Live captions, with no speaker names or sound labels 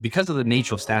because of the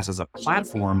nature of SaaS as a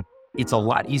platform, it's a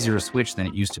lot easier to switch than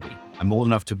it used to be. I'm old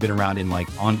enough to have been around in like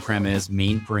on-premise,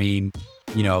 mainframe,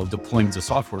 deployments of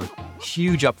software,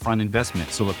 huge upfront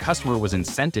investment. So the customer was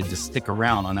incented to stick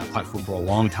around on that platform for a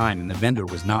long time, and the vendor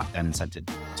was not that incented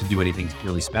to do anything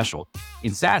really special.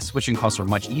 In SaaS, switching costs are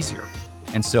much easier.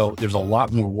 And so there's a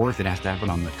lot more work that has to happen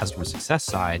on the customer success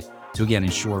side to, again,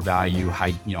 ensure value,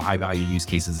 high value use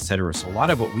cases, et cetera. So a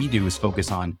lot of what we do is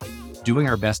focus on doing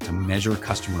our best to measure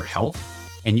customer health.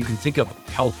 And you can think of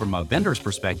health from a vendor's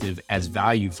perspective as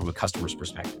value from a customer's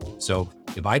perspective. So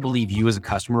if I believe you as a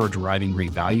customer are deriving great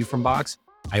value from Box,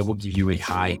 I will give you a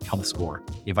high health score.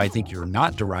 If I think you're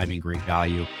not deriving great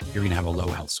value, you're going to have a low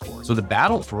health score. So the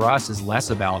battle for us is less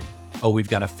about, we've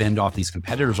got to fend off these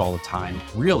competitors all the time.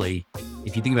 Really,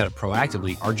 if you think about it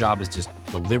proactively, our job is just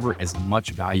deliver as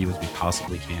much value as we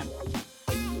possibly can.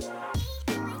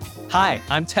 Hi,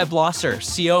 I'm Ted Blosser,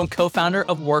 CEO and co-founder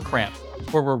of WorkRamp,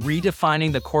 where we're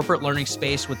redefining the corporate learning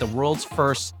space with the world's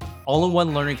first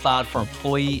all-in-one learning cloud for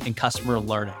employee and customer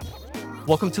learning.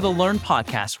 Welcome to the Learn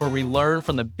Podcast, where we learn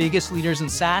from the biggest leaders in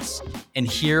SaaS and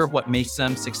hear what makes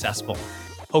them successful.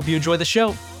 Hope you enjoy the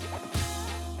show.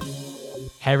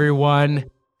 Hey everyone,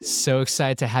 so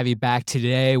excited to have you back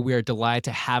today. We are delighted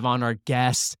to have on our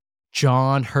guest,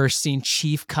 John Herstein,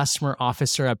 Chief Customer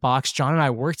Officer at Box. John and I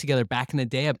worked together back in the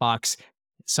day at Box,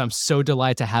 so I'm so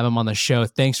delighted to have him on the show.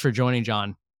 Thanks for joining,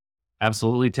 John.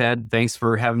 Absolutely, Ted. Thanks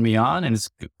for having me on, and it's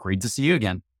great to see you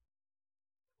again.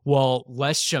 Well,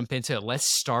 let's jump into it. Let's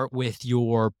start with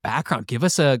your background. Give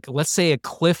us let's say a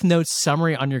Cliff Notes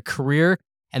summary on your career,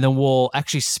 and then we'll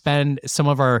actually spend some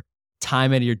of our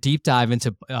time at your deep dive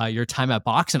into your time at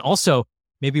Box, and also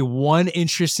maybe one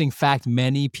interesting fact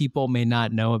many people may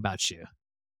not know about you.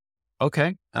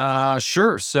 Okay,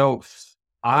 sure. So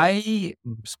I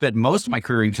spent most of my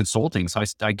career in consulting. So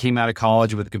I came out of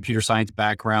college with a computer science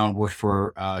background, worked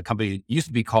for a company that used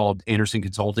to be called Anderson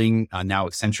Consulting, now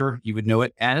Accenture, you would know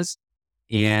it as,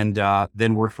 and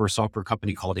then worked for a software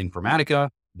company called Informatica,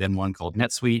 then one called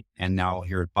NetSuite, and now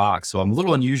here at Box. So I'm a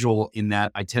little unusual in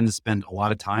that I tend to spend a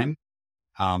lot of time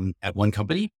at one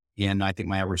company. And I think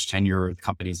my average tenure at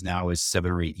companies now is 7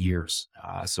 or 8 years.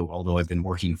 So although I've been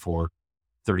working for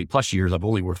 30 plus years, I've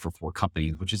only worked for 4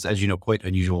 companies, which is, as you know, quite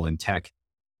unusual in tech.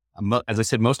 As I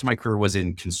said, most of my career was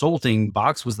in consulting.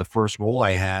 Box was the first role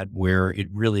I had where it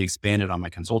really expanded on my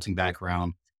consulting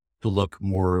background to look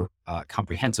more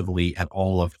comprehensively at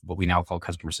all of what we now call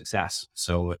customer success.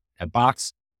 So at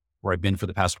Box, where I've been for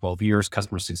the past 12 years,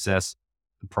 customer success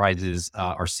comprises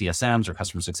our CSMs, our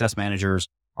customer success managers,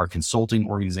 our consulting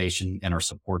organization, and our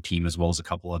support team, as well as a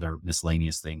couple other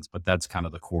miscellaneous things. But that's kind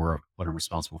of the core of what I'm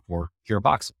responsible for here at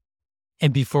Box.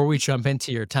 And before we jump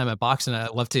into your time at Box, and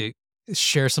I'd love to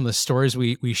share some of the stories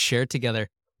we shared together,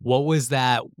 what was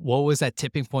that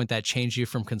tipping point that changed you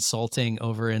from consulting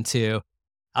over into,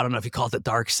 I don't know if you call it the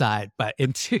dark side, but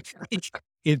into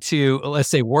let's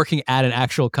say working at an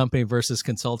actual company versus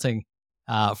consulting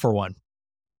for one?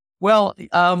 Well,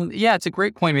 yeah, it's a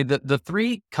great point. I mean, the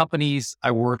 3 companies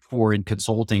I worked for in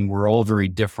consulting were all very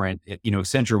different.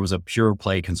 Accenture was a pure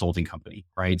play consulting company,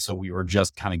 right? So we were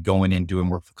just kind of going in, doing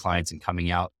work for clients and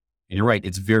coming out. And you're right,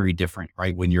 it's very different,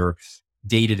 right? When you're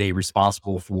day-to-day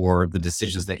responsible for the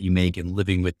decisions that you make and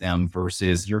living with them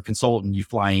versus you're a consultant, you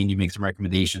fly in, you make some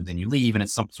recommendations, then you leave, and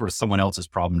it's some sort of someone else's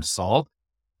problem to solve.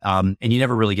 And you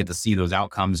never really get to see those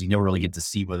outcomes. You never really get to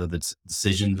see whether the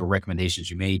decisions or recommendations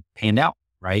you made panned out.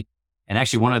 Right. And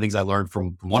actually, one of the things I learned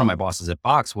from one of my bosses at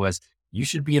Box was you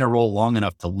should be in a role long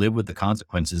enough to live with the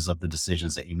consequences of the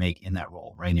decisions that you make in that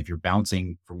role. Right. And if you're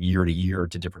bouncing from year to year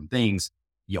to different things,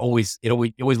 you always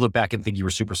look back and think you were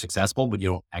super successful, but you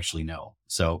don't actually know.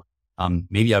 So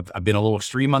maybe I've been a little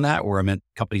extreme on that, or I'm at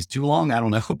companies too long. I don't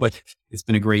know, but it's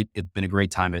been a great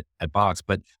time at Box.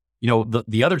 But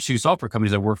the other 2 software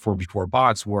companies I worked for before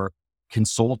Box were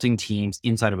consulting teams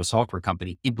inside of a software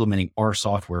company implementing our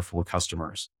software for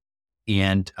customers,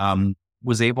 and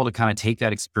was able to kind of take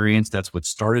that experience. That's what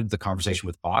started the conversation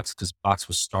with Box, because Box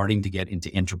was starting to get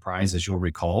into enterprise, as you'll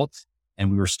recall,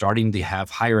 and we were starting to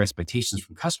have higher expectations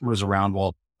from customers around,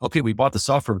 well, okay, we bought the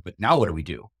software, but now what do we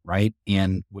do, right?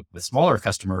 And with smaller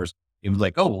customers, it was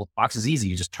like, oh, well, Box is easy.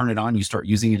 You just turn it on, you start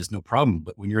using it, it's no problem.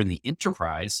 But when you're in the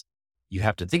enterprise, you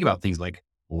have to think about things like,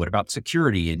 well, what about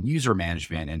security and user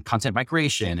management and content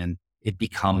migration? And it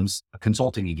becomes a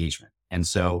consulting engagement. And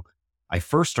so I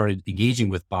first started engaging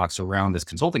with Box around this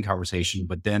consulting conversation,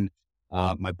 but then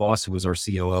my boss, who was our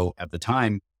COO at the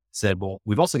time, said, well,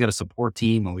 we've also got a support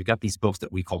team and we've got these folks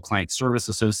that we call client service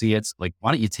associates. Like,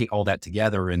 why don't you take all that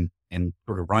together and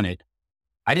sort of run it?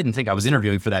 I didn't think I was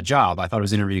interviewing for that job. I thought I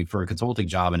was interviewing for a consulting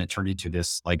job, and it turned into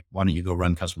this, like, why don't you go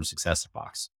run customer success at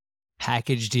Box?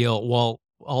 Package deal. Well,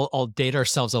 I'll date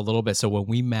ourselves a little bit. So when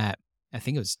we met, I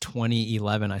think it was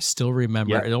 2011. I still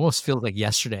remember. Yeah. It almost feels like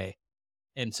yesterday.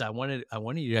 And so I wanted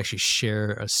you to actually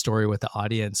share a story with the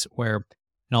audience where,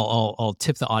 and I'll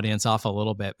tip the audience off a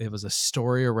little bit. It was a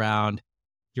story around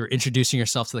you're introducing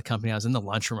yourself to the company. I was in the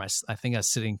lunchroom. I think I was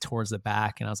sitting towards the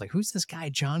back, and I was like, "Who's this guy,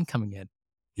 John, coming in?"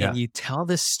 Yeah. And you tell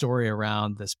this story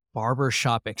around this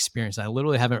barbershop experience. I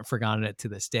literally haven't forgotten it to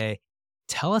this day.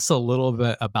 Tell us a little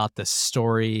bit about the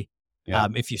story. Yeah.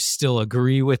 If you still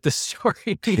agree with the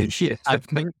story, Yeah.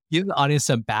 give the audience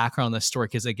some background on the story.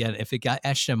 Because again, if it got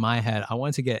etched in my head, I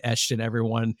want to get etched in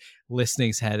everyone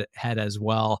listening's head as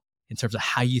well in terms of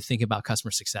how you think about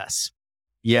customer success.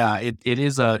 Yeah, it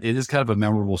is kind of a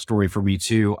memorable story for me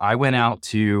too. I went out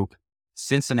to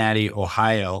Cincinnati,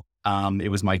 Ohio.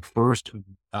 It was my first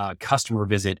customer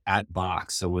visit at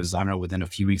Box. So it was, I don't know, within a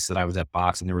few weeks that I was at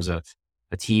Box, and there was a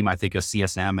team, I think a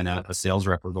CSM and a sales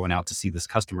rep were going out to see this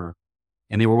customer.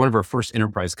 And they were one of our first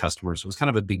enterprise customers. It was kind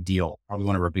of a big deal, probably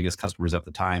one of our biggest customers at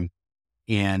the time.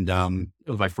 And it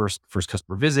was my first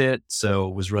customer visit, so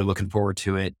was really looking forward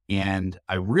to it. And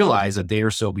I realized a day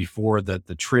or so before the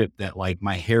trip that, like,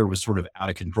 my hair was sort of out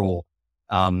of control,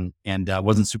 and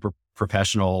wasn't super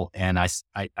professional. And I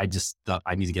just thought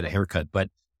I need to get a haircut, but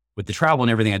with the travel and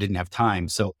everything, I didn't have time.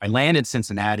 So I landed in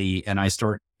Cincinnati, and I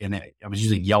was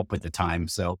using Yelp at the time,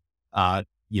 so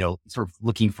sort of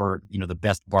looking for the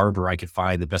best barber I could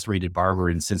find, the best rated barber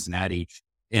in Cincinnati,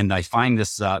 and I find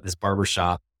this barber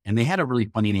shop. And they had a really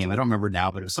funny name. I don't remember now,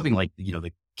 but it was something like,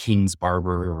 the King's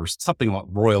Barber or something like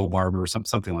Royal Barber or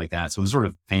something like that. So it was sort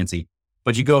of fancy,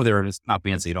 but you go there and it's not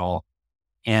fancy at all.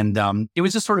 And it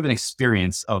was just sort of an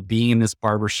experience of being in this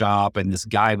barber shop. And this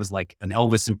guy was like an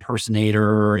Elvis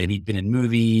impersonator, and he'd been in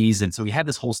movies. And so he had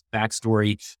this whole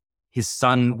backstory. His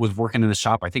son was working in the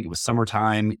shop. I think it was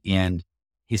summertime. And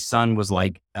his son was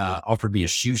like, offered me a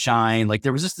shoe shine. Like,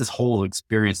 there was just this whole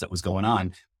experience that was going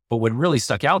on. But what really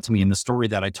stuck out to me in the story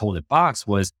that I told at Box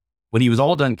was when he was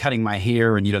all done cutting my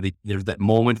hair, and there's that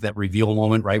moment, that reveal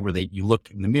moment, right, where you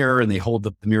look in the mirror and they hold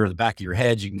the mirror to the back of your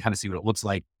head. You can kind of see what it looks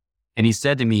like. And he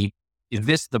said to me, "Is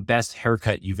this the best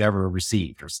haircut you've ever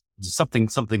received?" Or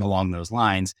something along those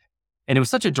lines. And it was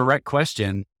such a direct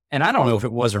question. And I don't know if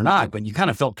it was or not, but you kind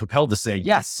of felt compelled to say,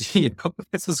 yes,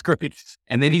 this is great.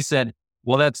 And then he said,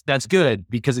 "Well, that's good,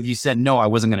 because if you said no, I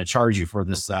wasn't going to charge you for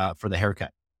this, for the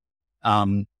haircut."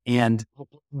 And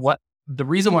the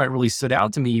reason why it really stood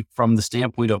out to me from the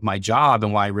standpoint of my job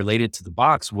and why I related to the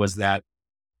Box was that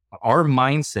our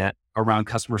mindset around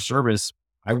customer service,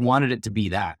 I wanted it to be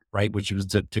that, right? Which was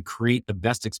to create the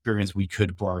best experience we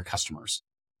could for our customers.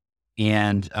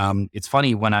 And it's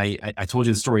funny, when I told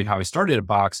you the story of how I started at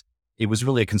Box, it was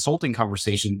really a consulting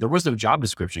conversation. There was no job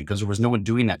description because there was no one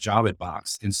doing that job at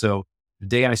Box. And so the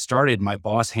day I started, my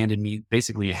boss handed me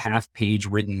basically a half-page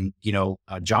written,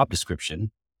 job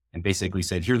description, and basically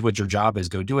said, "Here's what your job is,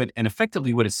 go do it." And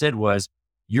effectively what it said was,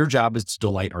 your job is to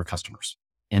delight our customers.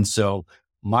 And so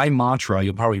my mantra,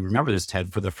 you'll probably remember this,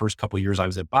 Ted, for the first couple of years I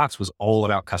was at Box, was all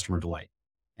about customer delight.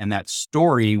 And that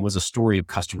story was a story of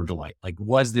customer delight. Like,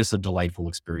 was this a delightful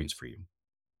experience for you?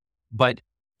 But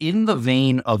in the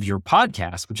vein of your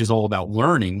podcast, which is all about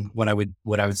learning, what I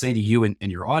would say to you and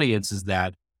your audience is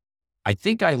that I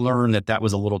think I learned that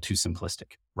was a little too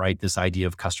simplistic, right? This idea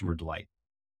of customer delight.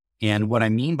 And what I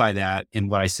mean by that, and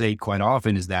what I say quite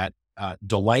often, is that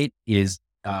delight is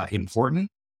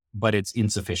important, but it's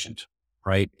insufficient,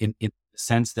 right? In the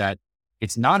sense that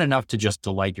it's not enough to just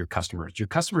delight your customers. Your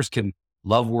customers can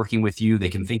love working with you. They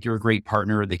can think you're a great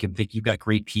partner. They can think you've got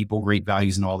great people, great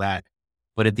values, and all that.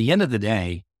 But at the end of the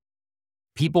day,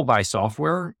 people buy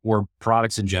software or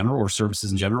products in general or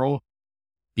services in general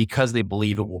because they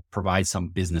believe it will provide some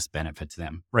business benefit to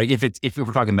them, right? If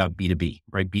we're talking about B2B,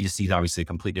 right? B2C is obviously a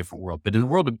completely different world, but in the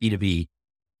world of B2B,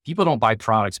 people don't buy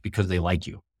products because they like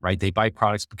you, right? They buy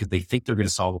products because they think they're going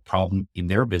to solve a problem in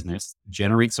their business,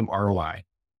 generate some ROI.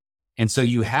 And so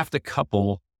you have to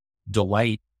couple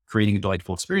creating a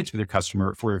delightful experience for your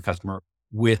customer,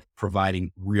 with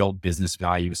providing real business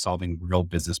value, solving real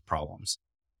business problems.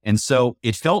 And so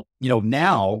it felt,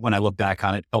 now when I look back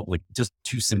on it, felt like just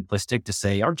too simplistic to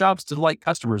say our job's to delight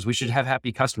customers. We should have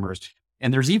happy customers.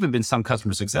 And there's even been some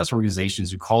customer success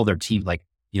organizations who call their team like,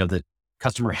 the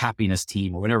customer happiness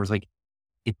team or whatever. It's like,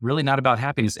 it's really not about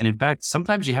happiness. And in fact,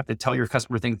 sometimes you have to tell your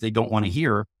customer things they don't want to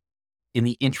hear in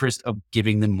the interest of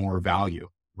giving them more value,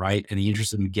 right? In the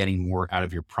interest of getting more out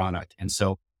of your product. And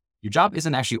so your job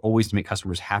isn't actually always to make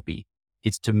customers happy.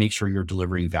 It's to make sure you're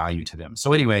delivering value to them.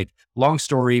 So anyway, long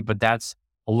story, but that's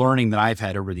a learning that I've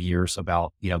had over the years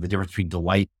about, the difference between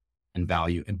delight and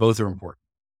value, and both are important.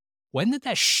 When did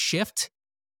that shift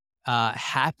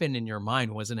happen in your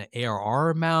mind? Was it an ARR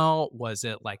amount? Was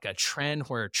it like a trend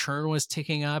where churn was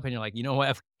ticking up and you're like, you know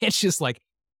what, it's just like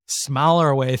smile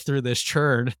our way through this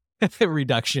churn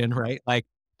reduction, right? Like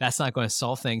that's not going to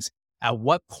solve things. At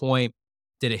what point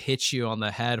did it hit you on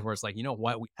the head where it's like, you know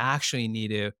what, we actually need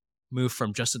to move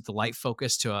from just a delight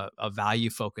focus to a value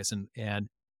focus? And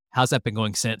how's that been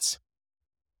going since?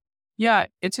 Yeah,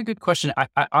 it's a good question.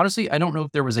 I honestly, I don't know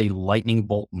if there was a lightning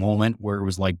bolt moment where it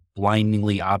was like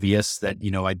blindingly obvious that,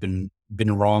 I'd been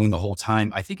wrong the whole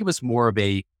time. I think it was more of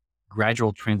a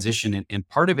gradual transition. And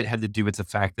part of it had to do with the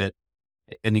fact that,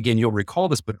 and again, you'll recall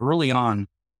this, but early on,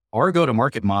 our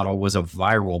go-to-market model was a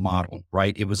viral model,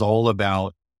 right? It was all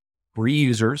about free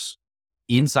users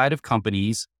inside of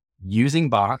companies using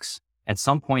Box, at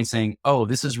some point saying, "Oh,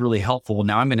 this is really helpful.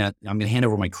 Now I'm gonna hand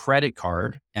over my credit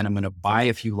card and I'm gonna buy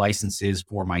a few licenses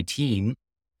for my team."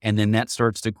 And then that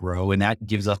starts to grow, and that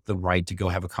gives us the right to go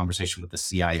have a conversation with the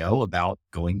CIO about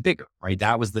going bigger, right?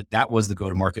 That was the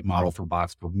go-to-market model for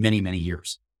Box for many, many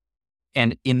years.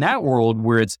 And in that world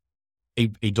where it's a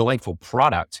delightful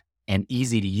product and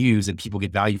easy to use and people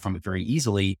get value from it very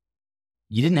easily,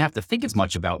 you didn't have to think as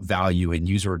much about value and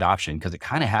user adoption because it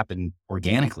kind of happened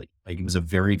organically. Like it was a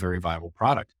very, very viable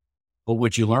product. But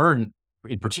what you learn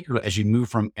in particular, as you move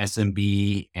from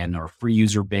SMB and our free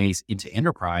user base into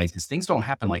enterprise, is things don't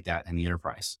happen like that in the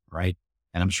enterprise, right?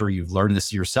 And I'm sure you've learned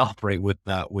this yourself, right? With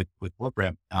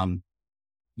WorkRamp,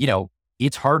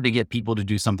 it's hard to get people to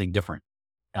do something different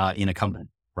in a company,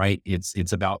 right?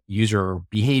 It's about user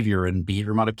behavior and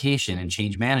behavior modification and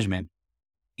change management,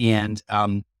 and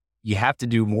you have to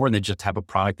do more than just have a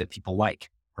product that people like,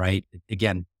 right?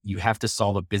 Again, you have to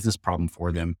solve a business problem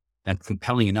for them that's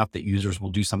compelling enough that users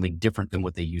will do something different than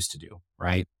what they used to do,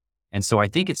 right? And so I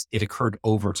think it occurred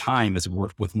over time as we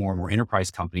worked with more and more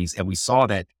enterprise companies, and we saw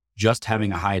that just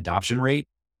having a high adoption rate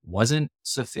wasn't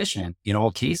sufficient in all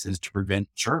cases to prevent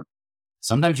churn.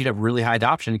 Sometimes you'd have really high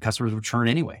adoption and customers would churn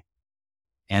anyway.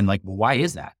 And like, well, why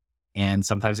is that? And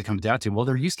sometimes it comes down to, well,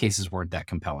 their use cases weren't that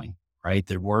compelling, right?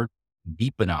 They weren't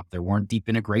deep enough. There weren't deep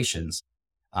integrations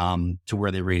to where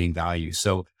they're rating value.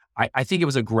 So I think it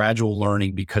was a gradual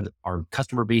learning because our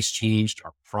customer base changed,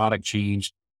 our product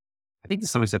changed. I think to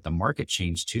some extent the market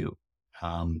changed too.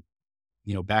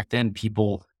 Back then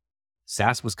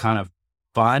SaaS was kind of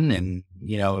fun and,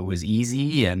 it was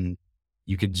easy and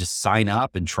you could just sign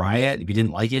up and try it. If you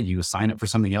didn't like it, you would sign up for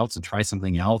something else and try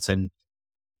something else. And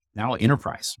now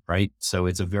enterprise, right? So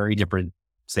it's a very different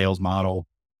sales model.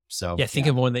 So Yeah, think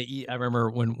of one that I remember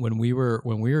when we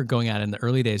were going out in the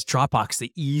early days, Dropbox,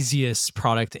 the easiest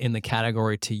product in the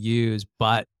category to use,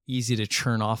 but easy to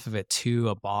churn off of it to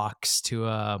a Box, to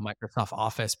a Microsoft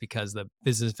Office, because the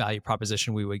business value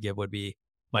proposition we would give would be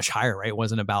much higher, right? It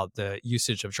wasn't about the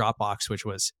usage of Dropbox, which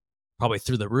was probably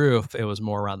through the roof. It was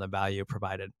more around the value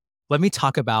provided. Let me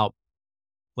talk about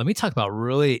a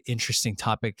really interesting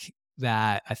topic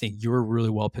that I think you're really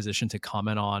well positioned to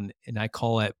comment on, and I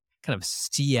call it kind of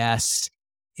CS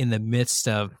in the midst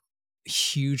of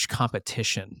huge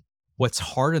competition. What's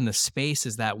hard in the space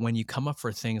is that when you come up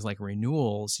for things like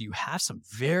renewals, you have some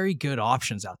very good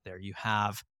options out there. You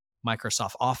have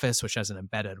Microsoft Office, which has an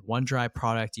embedded OneDrive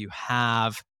product. You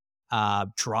have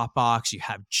Dropbox. You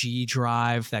have G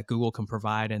Drive that Google can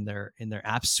provide in their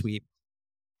app suite.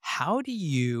 How do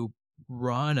you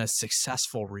run a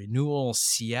successful renewal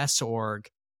CS org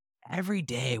every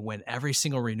day when every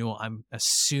single renewal, I'm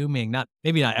assuming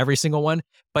maybe not every single one,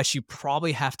 but you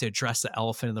probably have to address the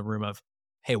elephant in the room of,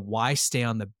 hey, why stay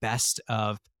on the best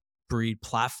of breed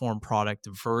platform product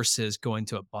versus going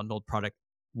to a bundled product?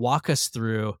 Walk us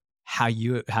through how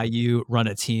you run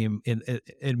a team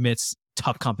amidst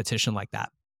tough competition like that.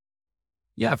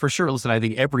 Yeah, for sure. Listen, I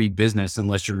think every business,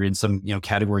 unless you're in some,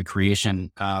 category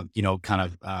creation, and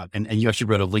you actually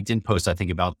wrote a LinkedIn post, I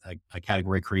think, about a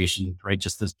category creation, right?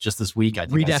 Just this week, I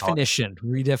think Redefinition.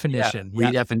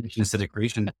 Redefinition instead of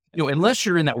creation. Unless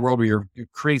you're in that world where you're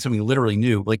creating something literally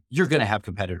new, like you're going to have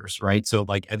competitors, right? So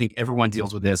like, I think everyone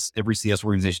deals with this. Every CS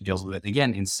organization deals with it.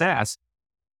 Again, in SaaS,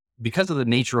 because of the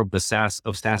nature of SaaS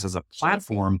as a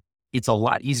platform, it's a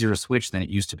lot easier to switch than it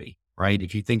used to be. Right.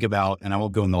 If you think about, and I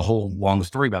won't go in the whole long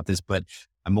story about this, but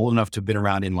I'm old enough to have been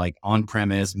around in like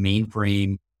on-premise,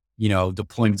 mainframe,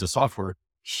 deployments of software,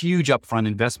 huge upfront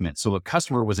investment. So a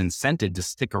customer was incented to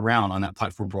stick around on that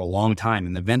platform for a long time,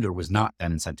 and the vendor was not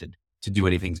that incented to do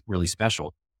anything really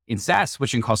special. In SaaS,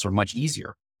 switching costs are much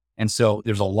easier. And so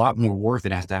there's a lot more work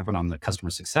that has to happen on the customer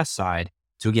success side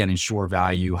to, again, ensure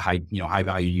value, high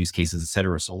value use cases, et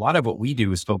cetera. So a lot of what we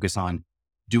do is focus on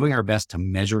doing our best to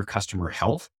measure customer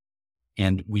health.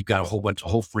 And we've got a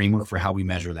whole framework for how we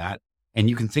measure that. And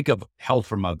you can think of health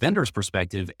from a vendor's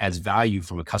perspective as value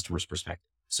from a customer's perspective.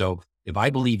 So if I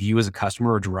believe you as a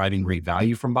customer are deriving great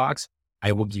value from Box,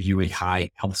 I will give you a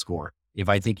high health score. If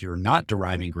I think you're not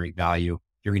deriving great value,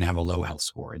 you're going to have a low health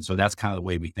score. And so that's kind of the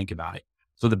way we think about it.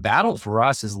 So the battle for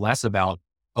us is less about,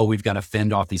 oh, we've got to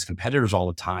fend off these competitors all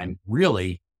the time.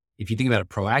 Really, if you think about it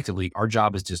proactively, our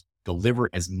job is just deliver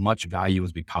as much value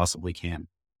as we possibly can,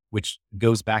 which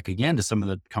goes back again to some of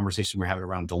the conversations we're having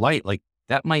around delight. Like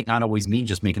that might not always mean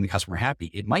just making the customer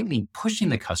happy. It might mean pushing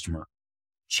the customer,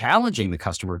 challenging the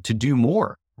customer to do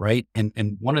more, right?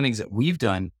 And one of the things that we've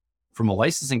done from a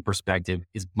licensing perspective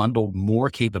is bundle more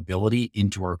capability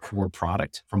into our core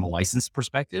product from a license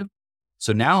perspective.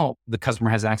 So now the customer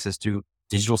has access to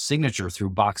digital signature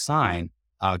through Box Sign,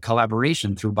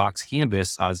 collaboration through Box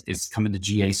Canvas is coming to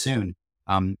GA soon,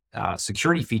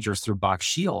 security features through Box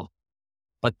Shield.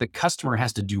 But the customer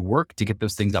has to do work to get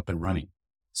those things up and running.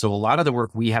 So a lot of the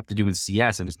work we have to do in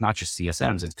CS, and it's not just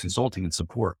CSMs, it's consulting and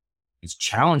support, is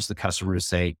challenge the customer to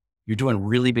say, you're doing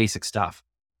really basic stuff.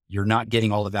 You're not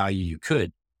getting all the value you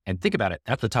could. And think about it.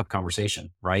 That's a tough conversation,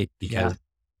 right? Because if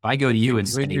I go to you and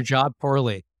say, doing your job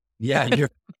poorly. Yeah,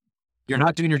 you're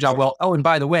not doing your job well. Oh, and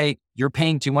by the way, you're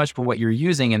paying too much for what you're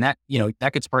using. And that,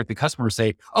 that could spark the customer to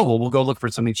say, oh, well, we'll go look for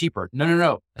something cheaper.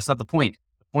 No. That's not the point.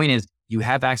 The point is you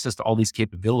have access to all these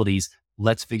capabilities.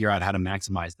 Let's figure out how to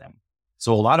maximize them.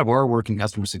 So a lot of our work in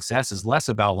customer success is less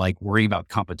about like worrying about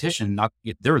competition.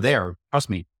 They're there.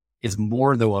 Trust me. It's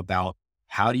more though about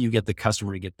how do you get the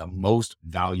customer to get the most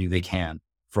value they can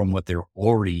from what they're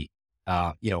already,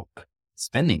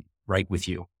 spending right with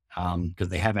you. Because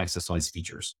they have access to all these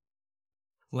features.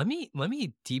 Let me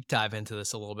deep dive into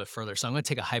this a little bit further. So I'm going to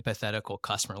take a hypothetical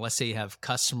customer. Let's say you have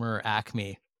customer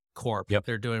Acme Corp. Yep.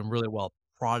 They're doing really well.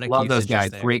 Product Love those usage guys.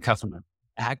 is there. Great customer.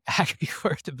 Acme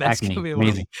Corp, the best Acme, company.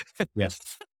 amazing. Yes.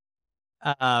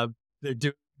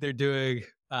 They're doing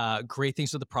great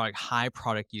things with the product, high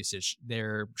product usage.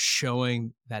 They're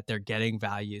showing that they're getting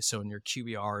value. So in your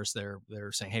QBRs,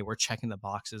 they're saying, hey, we're checking the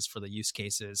boxes for the use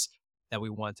cases that we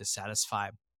want to satisfy.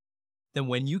 Then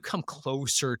when you come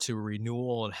closer to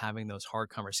renewal and having those hard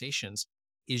conversations,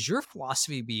 is your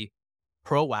philosophy be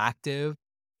proactive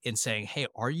in saying, hey,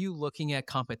 are you looking at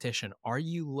competition? Are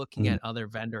you looking at other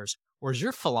vendors? Or is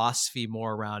your philosophy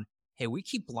more around, hey, we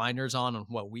keep blinders on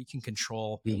what we can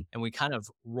control and we kind of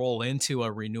roll into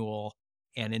a renewal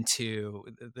and into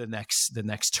the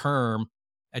next term,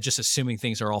 just assuming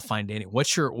things are all fine dating?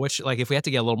 What's your like, if we have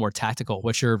to get a little more tactical,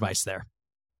 what's your advice there?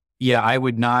 Yeah, I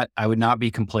would not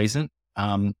be complacent.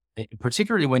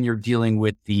 Particularly when you're dealing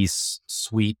with these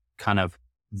sweet kind of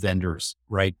vendors,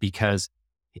 right? Because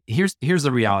here's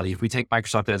the reality. If we take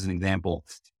Microsoft as an example,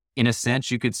 in a sense,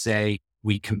 you could say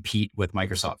we compete with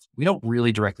Microsoft. We don't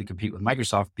really directly compete with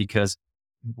Microsoft because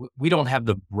we don't have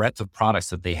the breadth of products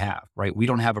that they have, right? We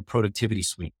don't have a productivity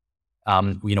suite.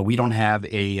 We don't have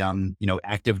a,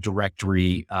 Active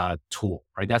Directory tool,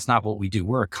 right? That's not what we do.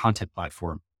 We're a content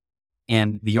platform.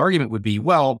 And the argument would be,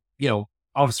 well,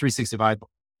 Office 365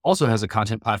 also has a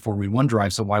content platform in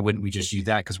OneDrive. So why wouldn't we just use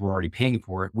that? Because we're already paying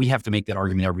for it. We have to make that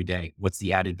argument every day. What's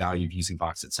the added value of using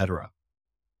Box, et cetera?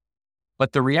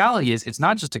 But the reality is it's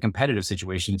not just a competitive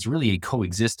situation. It's really a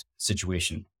coexist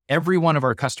situation. Every one of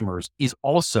our customers is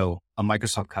also a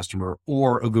Microsoft customer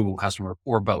or a Google customer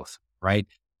or both, right?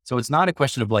 So it's not a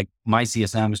question of like my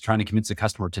CSM is trying to convince a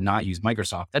customer to not use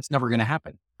Microsoft. That's never going to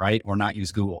happen, right? Or not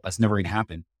use Google. That's never going to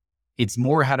happen. It's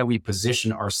more how do we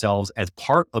position ourselves as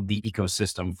part of the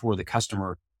ecosystem for the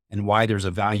customer and why there's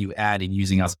a value add in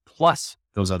using us plus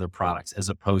those other products as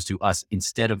opposed to us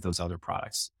instead of those other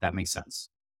products. That makes sense.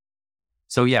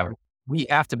 So yeah, we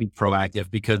have to be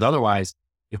proactive because otherwise,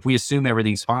 if we assume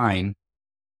everything's fine,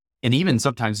 and even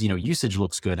sometimes, usage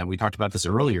looks good. And we talked about this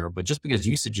earlier, but just because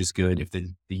usage is good, if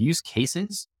the use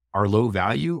cases are low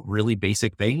value, really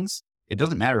basic things, it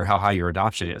doesn't matter how high your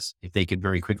adoption is. If they could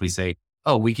very quickly say,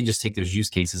 oh, we can just take those use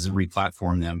cases and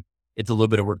re-platform them. It's a little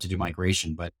bit of work to do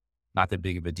migration, but not that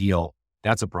big of a deal.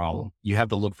 That's a problem. You have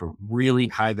to look for really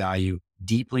high value,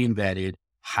 deeply embedded,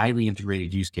 highly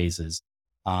integrated use cases.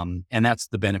 And that's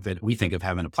the benefit we think of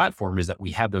having a platform is that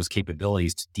we have those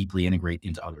capabilities to deeply integrate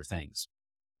into other things.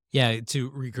 Yeah,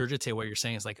 to regurgitate what you're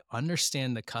saying is like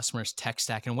understand the customer's tech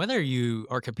stack and whether you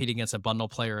are competing against a bundle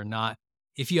player or not.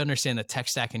 If you understand the tech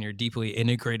stack and you're deeply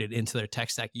integrated into their tech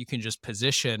stack, you can just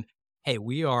position, hey,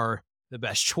 we are the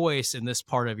best choice in this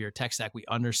part of your tech stack. We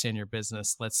understand your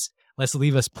business. Let's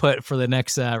leave us put for the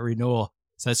next renewal.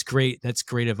 So that's great. That's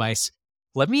great advice.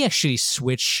 Let me actually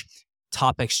switch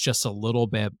topics just a little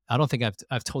bit. I don't think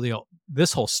I've told you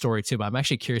this whole story too, but I'm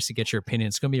actually curious to get your opinion.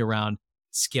 It's going to be around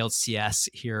scaled CS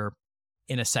here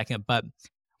in a second. But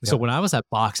so Yep. when I was at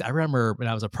Box, I remember when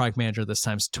I was a product manager this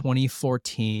time, it's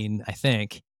 2014, I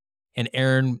think. And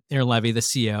Aaron Levy, the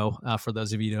CEO, for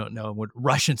those of you who don't know, would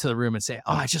rush into the room and say,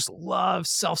 "Oh, I just love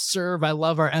self-serve. I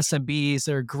love our SMBs.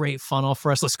 They're a great funnel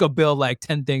for us. Let's go build like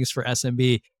 10 things for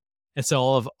SMB." And so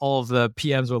all of the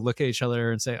PMs would look at each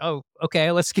other and say, "Oh,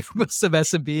 okay, let's give them some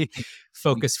SMB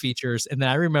focus features." And then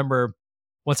I remember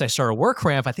once I started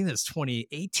WorkRamp, I think that's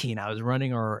 2018. I was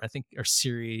running our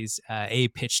Series A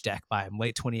pitch deck by him,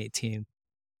 late 2018.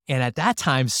 And at that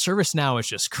time, ServiceNow was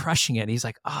just crushing it. He's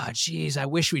like, "Oh, geez, I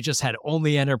wish we just had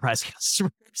only enterprise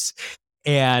customers."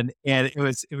 And it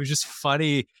was just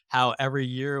funny how every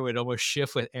year it would almost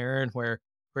shift with Aaron, where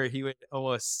he would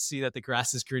almost see that the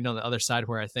grass is green on the other side,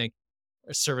 where I think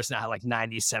ServiceNow had like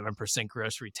 97%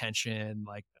 gross retention.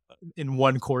 Like in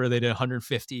one quarter, they did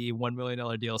 150, $1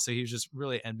 million deal. So he was just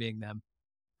really envying them.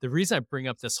 The reason I bring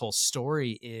up this whole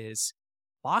story is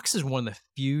Box is one of the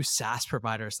few SaaS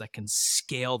providers that can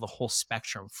scale the whole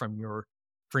spectrum from your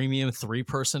premium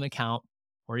 3-person account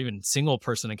or even single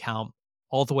person account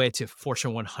all the way to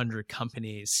Fortune 100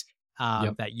 companies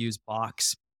Yep. that use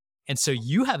Box. And so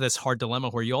you have this hard dilemma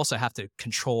where you also have to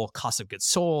control cost of goods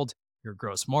sold, your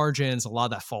gross margins. A lot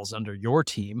of that falls under your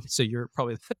team. So you're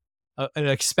probably an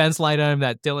expense line item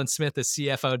that Dylan Smith, the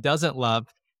CFO, doesn't love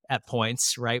at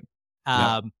points, right?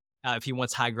 Yep. If he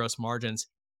wants high gross margins.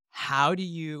 How do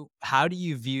you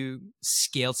view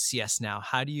scaled CS now?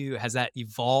 Has that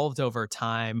evolved over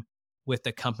time with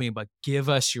the company? But give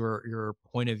us your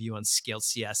point of view on scaled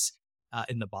CS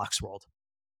in the Box world.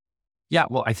 Yeah.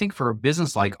 Well, I think for a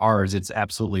business like ours, it's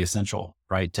absolutely essential,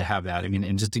 right, to have that. I mean,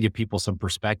 and just to give people some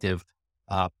perspective,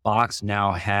 Box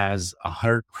now has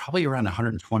probably around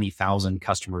 120,000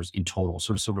 customers in total,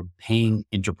 sort of paying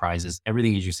enterprises.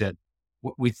 Everything, as you said,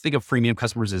 we think of freemium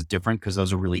customers as different because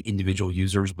those are really individual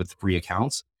users with free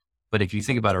accounts. But if you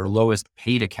think about our lowest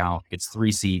paid account, it's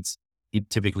 3 seats,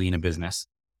 typically in a business,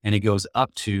 and it goes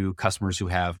up to customers who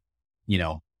have,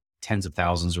 tens of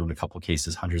thousands, or in a couple of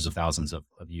cases, hundreds of thousands of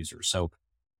users. So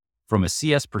from a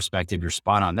CS perspective, you're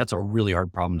spot on. That's a really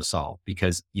hard problem to solve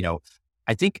because,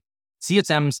 I think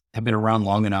CSMs have been around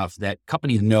long enough that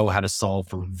companies know how to solve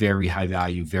for very high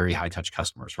value, very high touch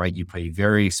customers, right? You pay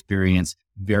very experienced,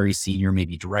 very senior,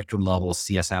 maybe director level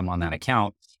CSM on that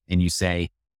account. And you say,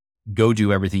 go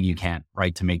do everything you can,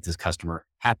 right, to make this customer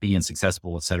happy and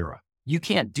successful, et cetera. You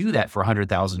can't do that for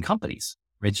 100,000 companies.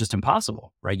 Right? It's just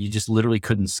impossible, right? You just literally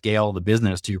couldn't scale the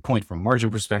business, to your point, from a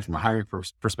margin perspective, from a hiring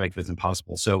perspective, it's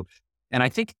impossible. So, and I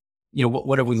think,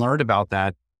 what have we learned about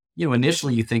that?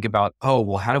 Initially you think about, oh,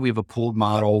 well, how do we have a pooled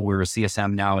model where a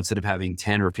CSM now, instead of having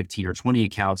 10 or 15 or 20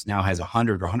 accounts, now has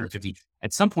 100 or 150?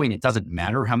 At some point, it doesn't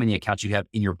matter how many accounts you have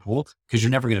in your pool because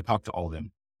you're never going to talk to all of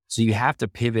them. So you have to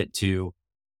pivot to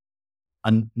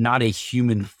not a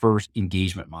human first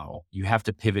engagement model. You have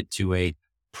to pivot to a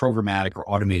programmatic or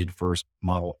automated first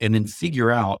model, and then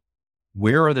figure out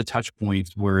where are the touch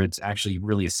points where it's actually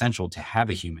really essential to have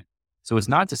a human. So it's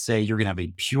not to say you're going to have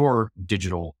a pure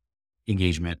digital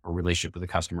engagement or relationship with a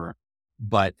customer,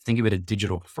 but think of it as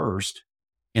digital first.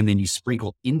 And then you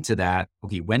sprinkle into that,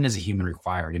 okay, when is a human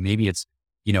required? And maybe it's,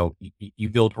 you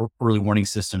build early warning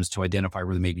systems to identify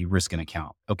where there may be risk in an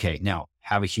account. Okay, now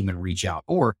have a human reach out,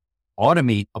 or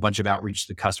automate a bunch of outreach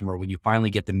to the customer. When you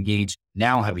finally get them engaged,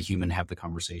 now have a human have the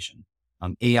conversation.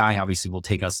 AI obviously will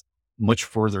take us much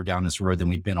further down this road than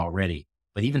we've been already.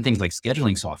 But even things like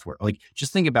scheduling software, like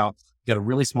just think about, you got a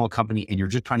really small company and you're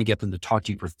just trying to get them to talk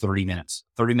to you for 30 minutes,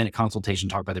 30-minute consultation,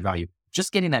 talk about their value.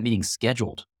 Just getting that meeting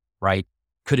scheduled, right,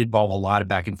 could involve a lot of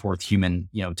back and forth human,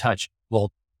 touch.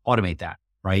 Well, automate that,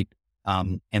 right?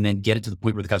 And then get it to the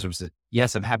point where the customer says,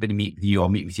 yes, I'm happy to meet with you. I'll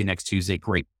meet with you next Tuesday.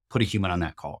 Great. Put a human on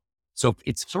that call. So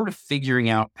it's sort of figuring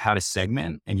out how to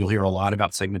segment, and you'll hear a lot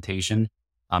about segmentation.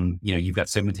 You've got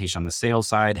segmentation on the sales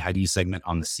side. How do you segment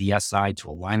on the CS side to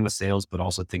align with sales, but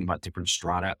also think about different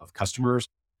strata of customers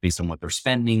based on what they're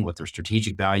spending, what their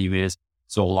strategic value is.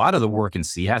 So a lot of the work in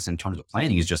CS in terms of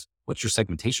planning is just, what's your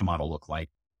segmentation model look like?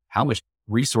 How much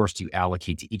resource do you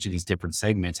allocate to each of these different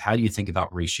segments? How do you think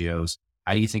about ratios?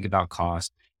 How do you think about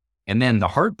cost? And then the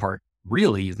hard part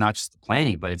really is not just the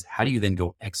planning, but it's how do you then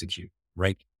go execute,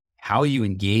 right? How you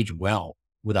engage well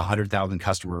with 100,000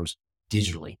 customers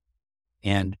digitally.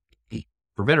 And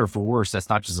for better or for worse, that's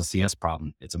not just a CS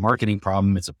problem. It's a marketing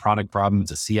problem. It's a product problem.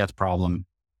 It's a CS problem.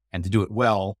 And to do it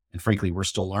well, and frankly, we're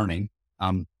still learning,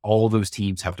 all of those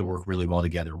teams have to work really well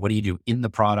together. What do you do in the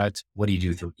product? What do you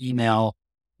do through email?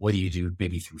 What do you do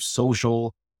maybe through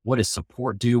social? What does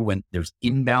support do when there's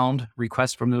inbound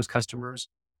requests from those customers?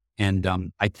 And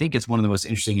I think it's one of the most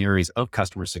interesting areas of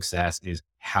customer success is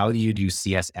how do you do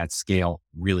CS at scale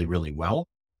really, really well?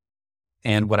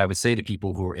 And what I would say to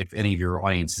people who are, if any of your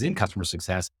audience is in customer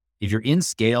success, if you're in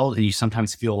scale and you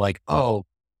sometimes feel like, oh,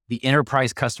 the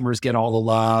enterprise customers get all the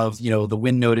love, the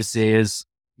win notices,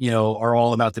 are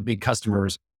all about the big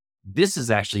customers. This is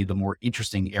actually the more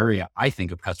interesting area, I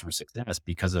think, of customer success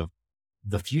because of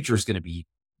the future is going to be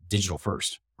digital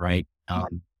first, right?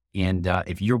 And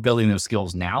if you're building those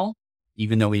skills now,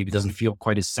 even though maybe it doesn't feel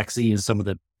quite as sexy as some of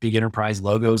the big enterprise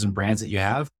logos and brands that you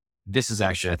have, this is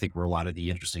actually, I think, where a lot of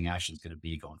the interesting action is going to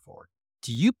be going forward.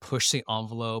 Do you push the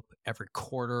envelope every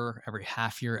quarter, every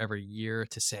half year, every year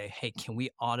to say, hey, can we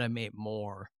automate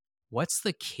more? What's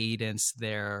the cadence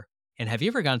there? And have you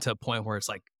ever gotten to a point where it's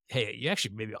like, hey, you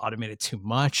actually maybe automated too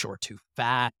much or too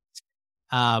fast?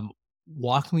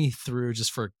 Walk me through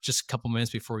just for just a couple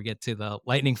minutes before we get to the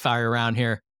lightning fire round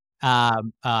here.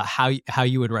 How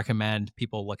you would recommend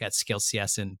people look at Scale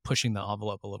CS and pushing the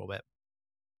envelope a little bit?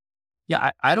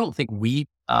 Yeah, I don't think we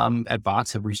at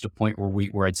Box have reached a point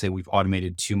where I'd say we've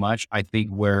automated too much. I think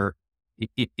where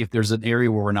if there's an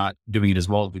area where we're not doing it as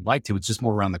well as we'd like to, it's just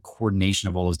more around the coordination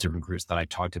of all those different groups that I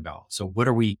talked about. So what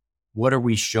are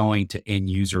we showing to end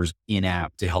users in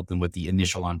app to help them with the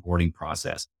initial onboarding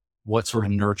process? What sort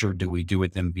of nurture do we do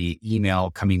with them via email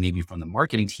coming maybe from the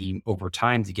marketing team over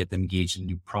time to get them engaged in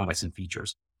new products and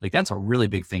features? Like that's a really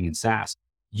big thing in SaaS.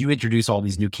 You introduce all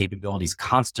these new capabilities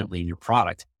constantly in your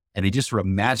product and they just sort of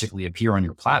magically appear on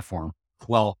your platform.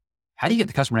 Well, how do you get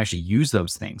the customer to actually use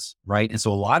those things? Right. And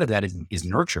so a lot of that is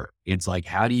nurture. It's like,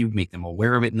 how do you make them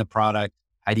aware of it in the product?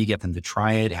 How do you get them to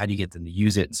try it? How do you get them to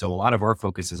use it? And so a lot of our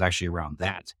focus is actually around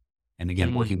that. And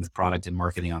again, working with product and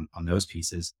marketing on those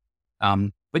pieces.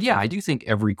 But yeah, I do think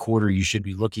every quarter you should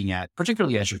be looking at,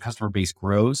 particularly as your customer base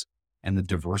grows and the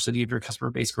diversity of your customer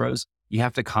base grows, you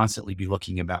have to constantly be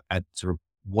looking at sort of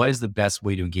what is the best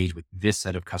way to engage with this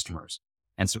set of customers.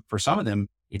 And so for some of them,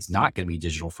 it's not going to be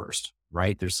digital first,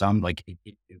 right? There's some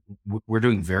we're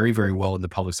doing very, very well in the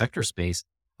public sector space.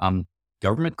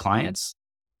 Government clients,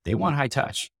 they want high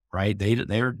touch, right?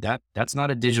 That's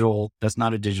not a digital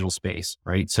space,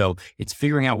 right? So it's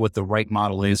figuring out what the right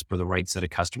model is for the right set of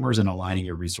customers and aligning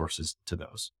your resources to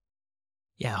those.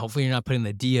 Yeah, hopefully you're not putting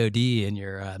the DoD in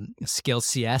your Scale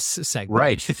CS segment.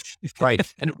 Right,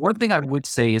 right. And one thing I would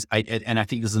say is, I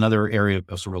think this is another area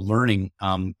of sort of learning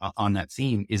on that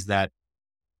theme is that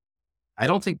I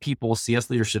don't think CS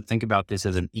leadership think about this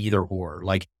as an either or.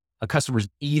 Like a customer is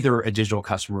either a digital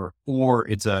customer or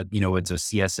it's a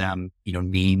CSM,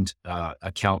 named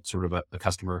account sort of a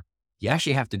customer. You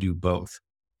actually have to do both.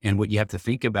 And what you have to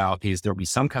think about is there'll be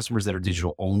some customers that are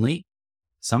digital only,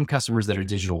 some customers that are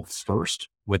digital first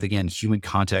with, again, human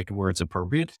contact where it's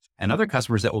appropriate, and other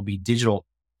customers that will be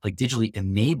digitally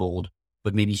enabled,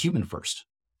 but maybe human first.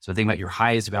 So think about your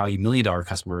highest value $1 million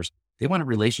customers. They want a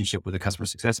relationship with a customer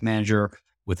success manager,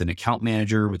 with an account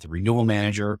manager, with a renewal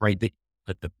manager, right? The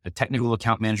technical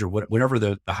account manager, whatever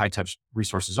the high touch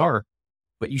resources are,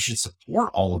 but you should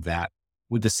support all of that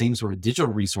with the same sort of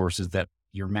digital resources that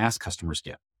your mass customers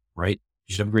get, right?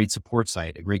 You should have a great support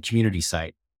site, a great community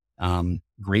site,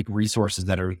 great resources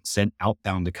that are sent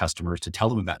outbound to customers to tell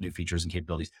them about new features and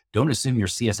capabilities. Don't assume your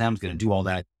CSM is going to do all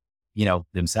that,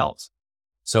 themselves.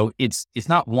 So it's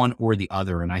not one or the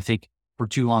other. And I think for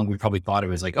too long, we probably thought it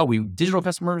was like, oh, we have digital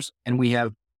customers and we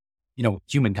have,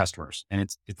 human customers. And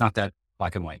it's not that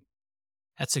black and white.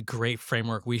 That's a great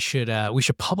framework. We should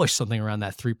publish something around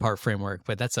that 3-part framework,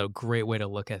 but that's a great way to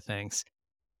look at things.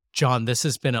 John, this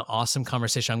has been an awesome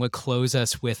conversation. I'm going to close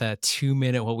us with a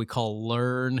 2-minute, what we call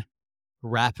learn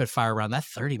rapid fire round. That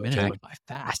 30 minutes went by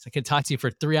fast. I could talk to you for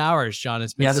 3 hours, John.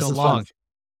 It's been so long. Fun.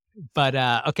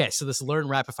 But okay, so this learn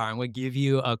rapid fire, I'm going to give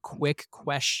you a quick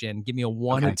question. Give me a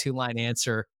 1 or 2 line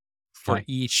answer for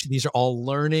each. These are all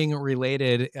learning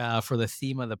related for the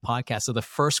theme of the podcast. So the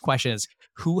first question is,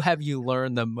 who have you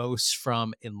learned the most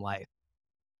from in life?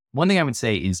 One thing I would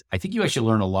say is I think you actually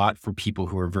learn a lot from people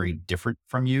who are very different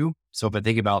from you. So if I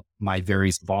think about my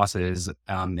various bosses,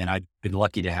 and I've been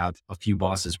lucky to have a few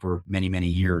bosses for many, many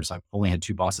years. I've only had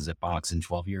 2 bosses at Box in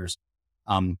 12 years.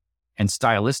 And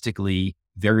stylistically,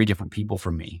 very different people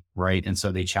from me, right? And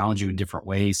so they challenge you in different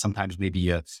ways. Sometimes maybe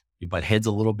you butt heads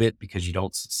a little bit because you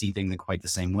don't see things in quite the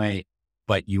same way,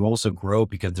 but you also grow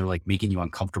because they're like making you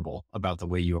uncomfortable about the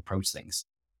way you approach things.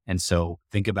 And so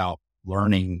think about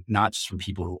learning not just from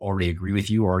people who already agree with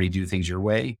you or already do things your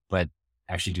way, but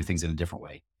actually do things in a different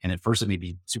way. And at first it may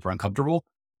be super uncomfortable,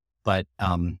 but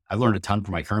I learned a ton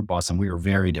from my current boss and we were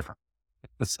very different.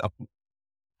 So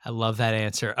I love that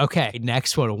answer. Okay,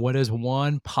 next one. What is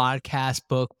one podcast,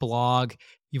 book, blog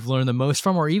you've learned the most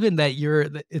from, or even that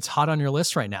it's hot on your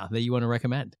list right now that you want to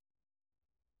recommend?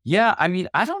 Yeah, I mean,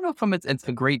 I don't know if it's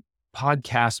a great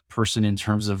podcast person in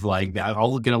terms of like, I'm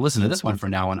going to listen to this one from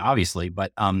now on, obviously,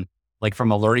 but like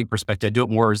from a learning perspective, I do it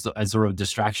more as a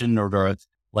distraction or to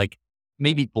like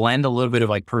maybe blend a little bit of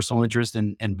like personal interest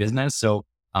and business. So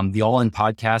the All In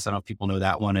podcast, I don't know if people know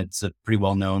that one. It's pretty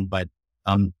well known, but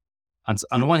on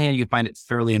the one hand, you can find it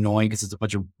fairly annoying because it's a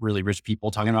bunch of really rich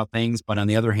people talking about things. But on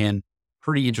the other hand,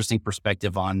 pretty interesting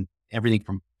perspective on everything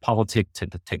from politics to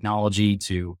technology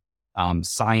to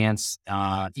science,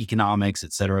 economics,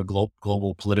 et cetera,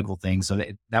 global political things. So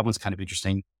that one's kind of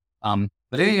interesting. But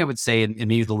I think I would say, and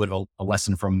maybe a little bit of a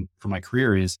lesson from my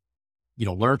career is,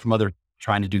 learn from other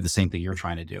trying to do the same thing you're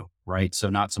trying to do, right? So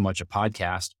not so much a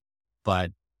podcast,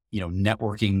 but,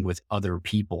 networking with other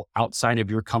people outside of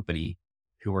your company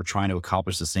who are trying to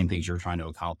accomplish the same things you're trying to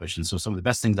accomplish. And so some of the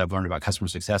best things I've learned about customer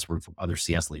success were from other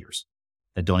CS leaders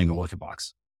that don't even look at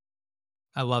Box.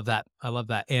 I love that.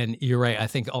 And you're right. I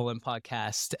think All In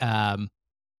podcast,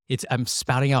 I'm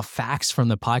spouting out facts from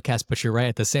the podcast, but you're right.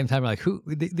 At the same time, like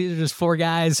these are just four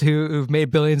guys who've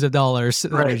made billions of dollars.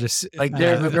 That are just like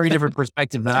they're a very different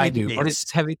perspective than I do. But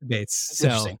it's heavy debates.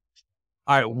 So,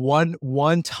 all right,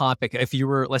 one topic. If you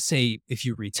were, let's say, if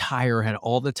you retire, had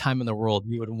all the time in the world,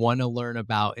 you would want to learn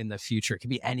about in the future. It could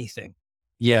be anything.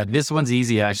 Yeah, this one's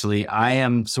easy, actually.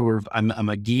 I'm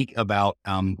a geek about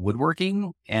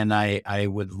woodworking, and I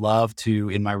would love to,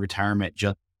 in my retirement,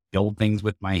 just build things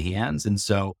with my hands. And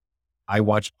so I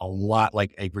watch a lot,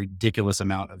 like a ridiculous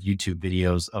amount of YouTube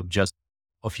videos of just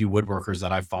a few woodworkers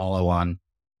that I follow on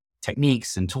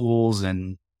techniques and tools.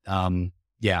 And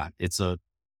it's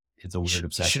a weird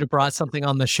obsession. Should have brought something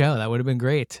on the show. That would have been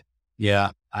great.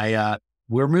 Yeah,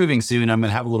 we're moving soon. I'm going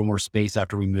to have a little more space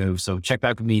after we move. So check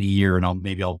back with me in a year and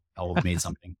I'll have made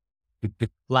something.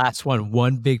 Last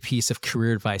one big piece of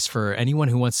career advice for anyone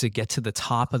who wants to get to the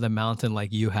top of the mountain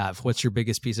like you have. What's your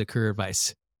biggest piece of career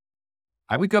advice?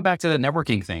 I would go back to the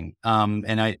networking thing.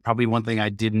 And probably one thing I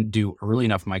didn't do early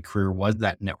enough in my career was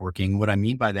that networking. What I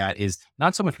mean by that is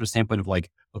not so much from the standpoint of like,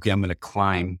 okay, I'm going to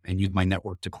climb and use my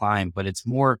network to climb, but it's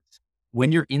more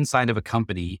when you're inside of a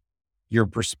company, your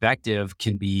perspective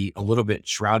can be a little bit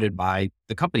shrouded by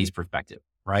the company's perspective,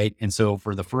 right? And so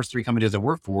for the first 3 companies I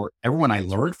worked for, everyone I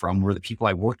learned from were the people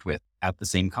I worked with at the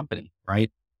same company, right?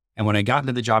 And when I got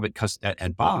into the job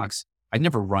at Box, I'd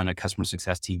never run a customer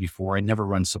success team before. I'd never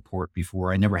run support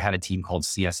before. I never had a team called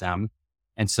CSM.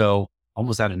 And so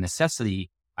almost out of necessity,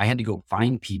 I had to go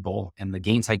find people, and the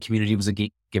Gainsight community was a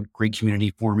great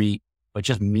community for me. But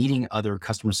just meeting other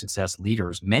customer success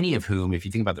leaders, many of whom, if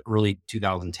you think about the early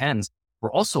 2010s,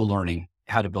 were also learning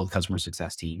how to build customer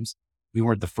success teams. We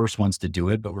weren't the first ones to do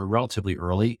it, but we're relatively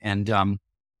early. And,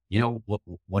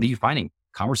 what are you finding?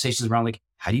 Conversations around like,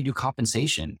 how do you do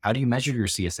compensation? How do you measure your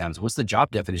CSMs? What's the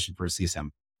job definition for a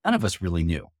CSM? None of us really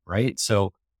knew, right?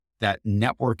 So that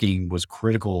networking was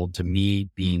critical to me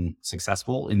being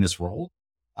successful in this role,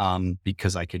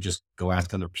 because I could just go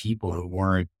ask other people who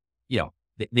weren't,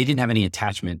 they didn't have any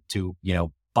attachment to,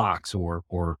 Box or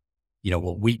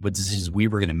what decisions we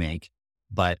were going to make,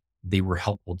 but they were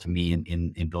helpful to me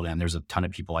in building. And there's a ton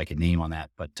of people I could name on that,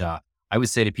 but I would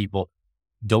say to people,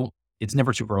 it's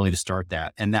never too early to start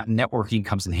that. And that networking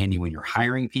comes in handy when you're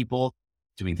hiring people,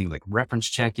 doing things like reference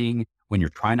checking. When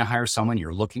you're trying to hire someone,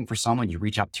 you're looking for someone, you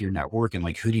reach out to your network and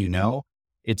like, who do you know?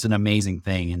 It's an amazing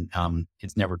thing. And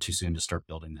it's never too soon to start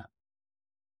building that.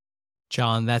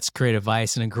 John, that's great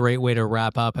advice and a great way to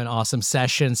wrap up an awesome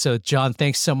session. So John,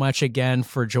 thanks so much again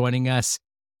for joining us.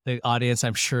 The audience,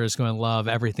 I'm sure, is going to love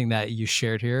everything that you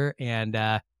shared here. And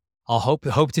I'll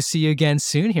hope to see you again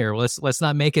soon here. Let's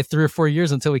not make it 3 or 4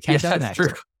 years until we catch up next.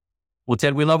 True. Well,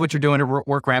 Ted, we love what you're doing at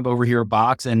WorkRamp over here at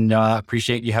Box, and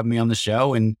appreciate you having me on the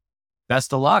show, and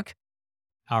best of luck.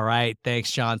 All right.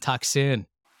 Thanks, John. Talk soon.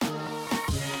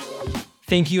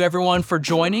 Thank you, everyone, for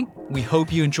joining. We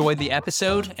hope you enjoyed the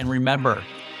episode. And remember,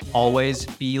 always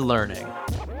be learning.